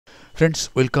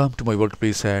Friends, welcome to my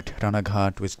workplace at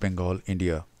Ranaghat, West Bengal,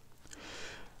 India.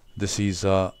 This is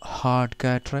a hard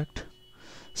cataract.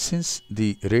 Since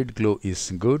the red glow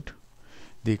is good,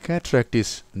 the cataract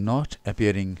is not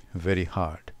appearing very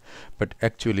hard, but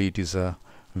actually it is a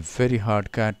very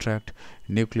hard cataract.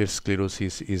 Nuclear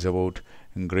sclerosis is about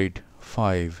grade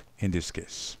 5 in this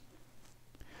case.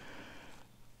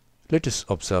 Let us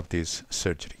observe this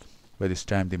surgery. By this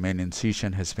time the main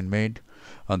incision has been made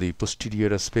on the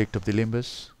posterior aspect of the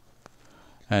limbus,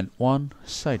 and one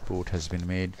side port has been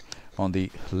made on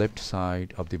the left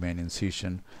side of the main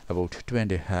incision about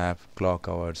 2.5 clock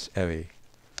hours away.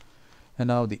 And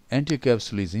now the anterior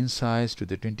capsule is incised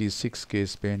with a 26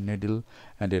 gauge pen needle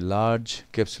and a large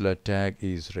capsular tag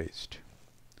is raised.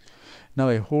 Now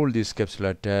I hold this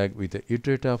capsular tag with the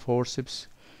iterator forceps,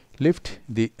 lift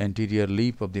the anterior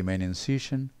lip of the main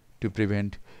incision to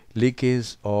prevent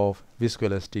leakage of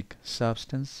viscoelastic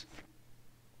substance,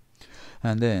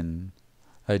 and then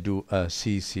I do a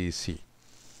CCC.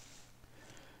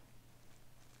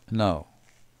 Now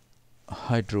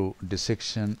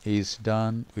hydrodissection is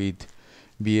done with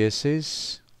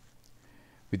BSS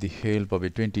with the help of a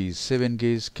 27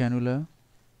 gauge cannula.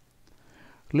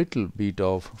 Little bit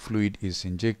of fluid is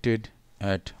injected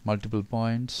at multiple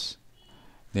points.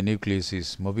 The nucleus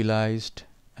is mobilized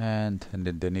and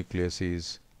then the nucleus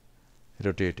is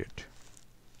rotated,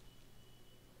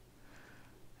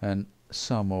 and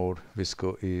some more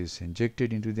visco is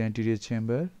injected into the anterior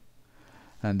chamber,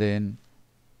 and then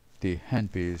the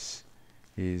handpiece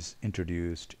is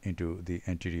introduced into the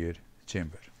anterior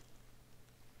chamber.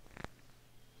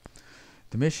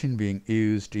 The machine being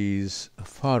used is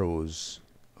Faros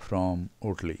from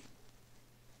Otley.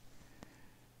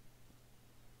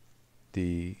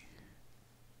 The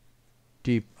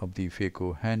tip of the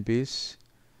phaco handpiece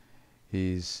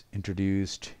is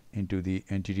introduced into the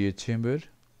anterior chamber.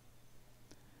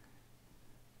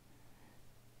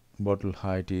 Bottle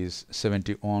height is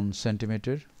 71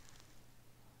 centimeter.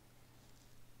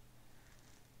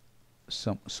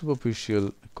 Some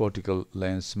superficial cortical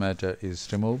lens matter is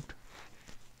removed,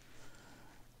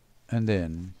 and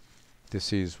then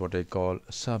this is what I call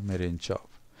submarine chop.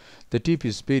 The tip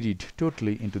is buried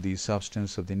totally into the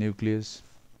substance of the nucleus,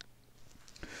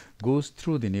 goes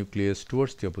through the nucleus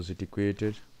towards the opposite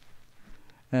equator,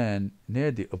 and near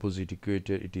the opposite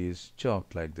equator it is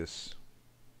chalked like this.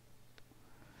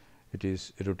 It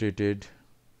is rotated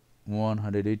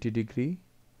 180 degree,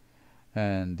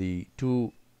 and the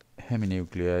two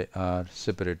heminuclei are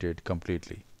separated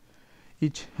completely.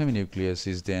 Each heminucleus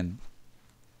is then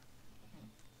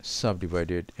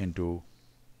subdivided into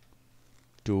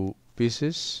two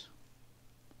pieces.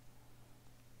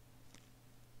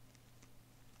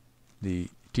 The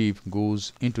tip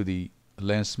goes into the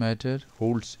lens matter,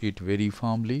 holds it very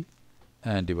firmly,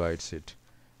 and divides it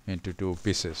into two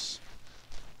pieces.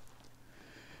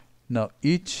 Now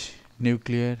each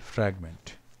nuclear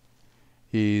fragment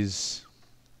is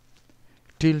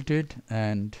tilted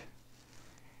and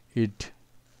it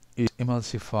is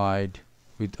emulsified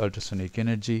with ultrasonic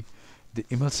energy. The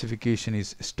emulsification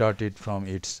is started from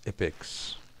its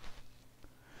apex.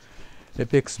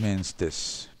 Apex means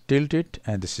this. Tilt it,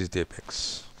 and this is the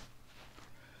apex.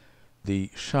 The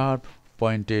sharp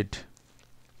pointed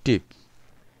tip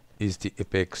is the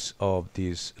apex of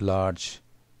these large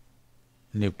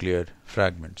nuclear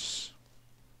fragments.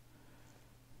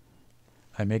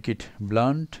 I make it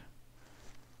blunt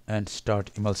and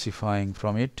start emulsifying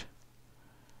from it,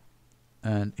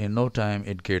 and in no time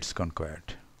it gets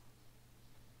conquered.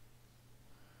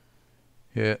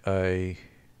 Here I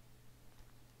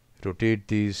rotate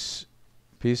these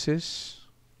pieces.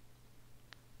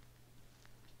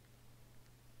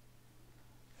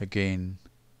 Again,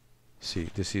 see,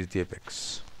 this is the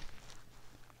apex.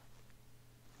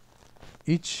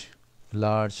 Each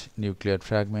large nuclear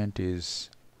fragment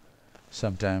is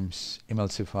sometimes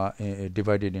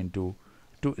divided into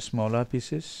two smaller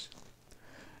pieces,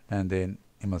 and then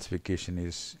emulsification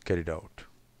is carried out.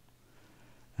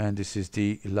 And this is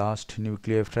the last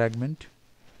nuclear fragment.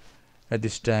 At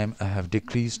this time I have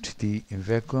decreased the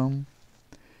vacuum.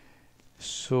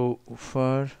 So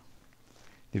far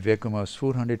the vacuum was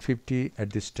 450.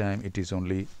 At this time it is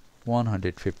only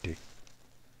 150.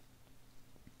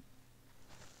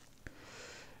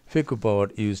 Phaco power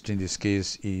used in this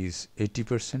case is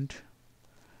 80%,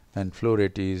 and flow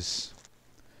rate is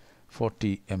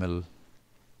 40 ml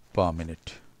per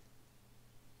minute.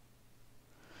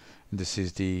 This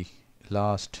is the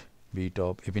last bit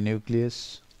of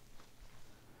epinucleus.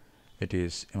 It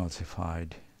is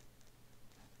emulsified.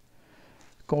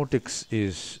 Cortex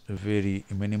is very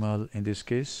minimal in this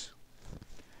case.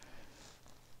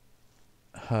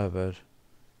 however,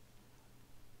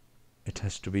 it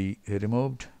has to be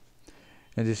removed.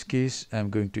 In this case, I am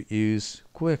going to use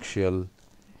coaxial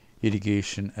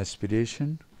irrigation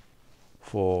aspiration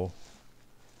for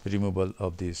removal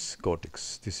of this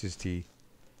cortex. This is the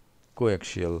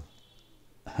coaxial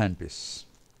handpiece.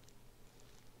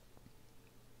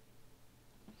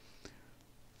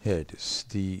 Here it is.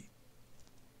 The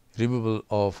removal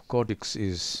of cortex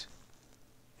is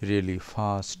really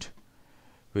fast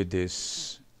with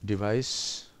this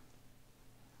device,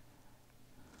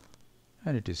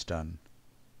 and it is done.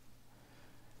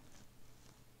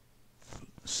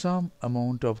 Some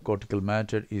amount of cortical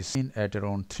matter is seen at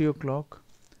around 3 o'clock.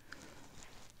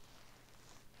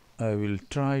 I will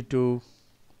try to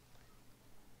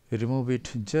remove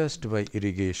it just by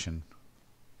irrigation,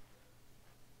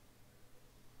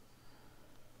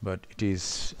 but it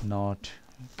is not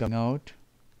coming out.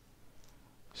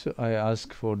 So I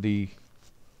ask for the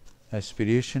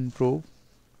aspiration probe,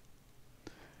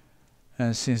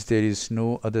 and since there is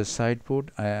no other side port,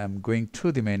 I am going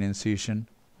through the main incision.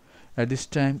 At this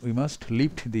time, we must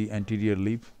lift the anterior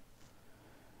lip.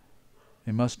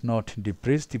 We must not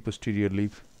depress the posterior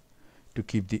lip to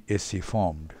keep the AC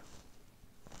formed.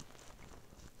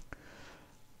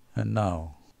 And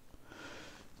now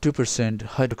 2%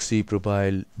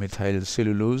 hydroxypropyl methyl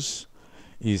cellulose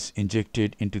is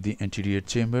injected into the anterior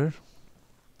chamber,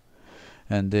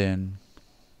 and then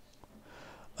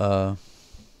a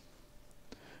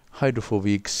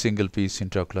hydrophobic single piece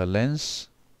intraocular lens.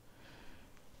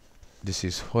 This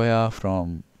is Hoya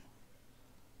from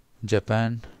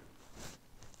Japan,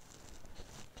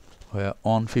 Hoya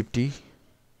on 50.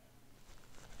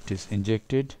 It is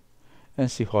injected,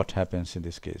 and see what happens in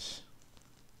this case.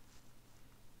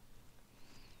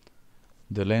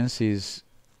 The lens is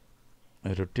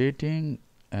rotating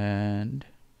and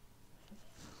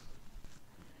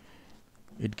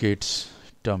it gets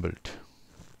tumbled.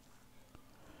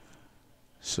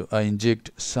 So I inject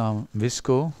some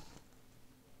visco,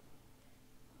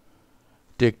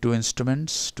 take 2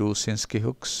 instruments, 2 Sinskey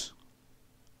hooks,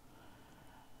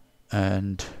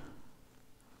 and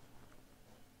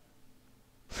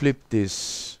flip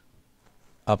this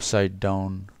upside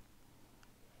down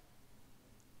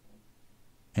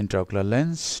intraocular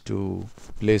lens to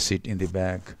place it in the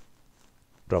bag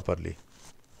properly.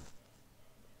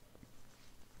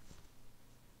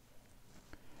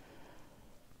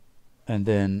 And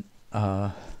then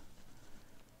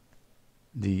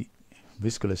the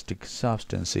viscoelastic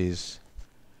substance is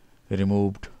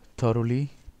removed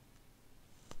thoroughly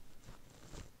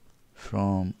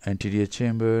from anterior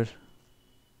chamber,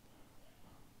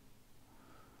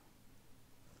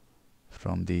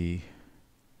 from the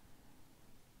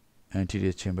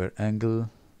anterior chamber angle,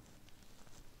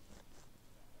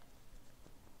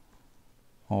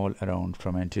 all around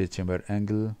from anterior chamber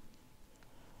angle,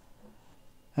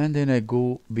 and then I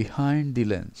go behind the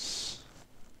lens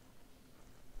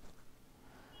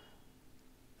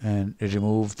and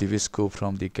remove the visco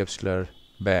from the capsular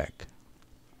bag,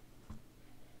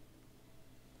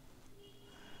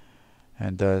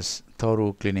 and thus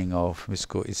thorough cleaning of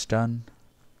visco is done.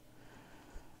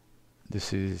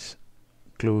 This is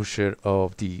closure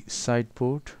of the side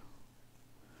port,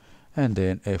 and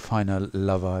then a final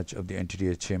lavage of the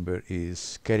anterior chamber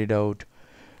is carried out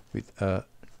with a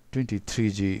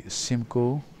 23G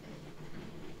Simcoe,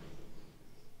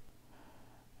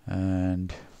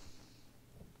 and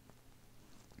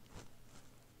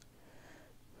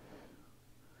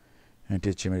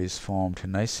anterior chamber is formed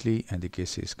nicely and the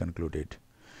case is concluded.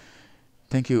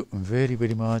 Thank you very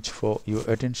much for your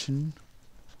attention.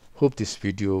 Hope this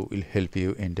video will help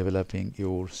you in developing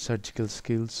your surgical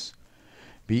skills.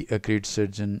 Be a great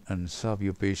surgeon and serve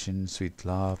your patients with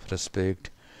love, respect,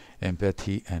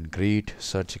 empathy, and great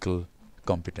surgical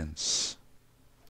competence.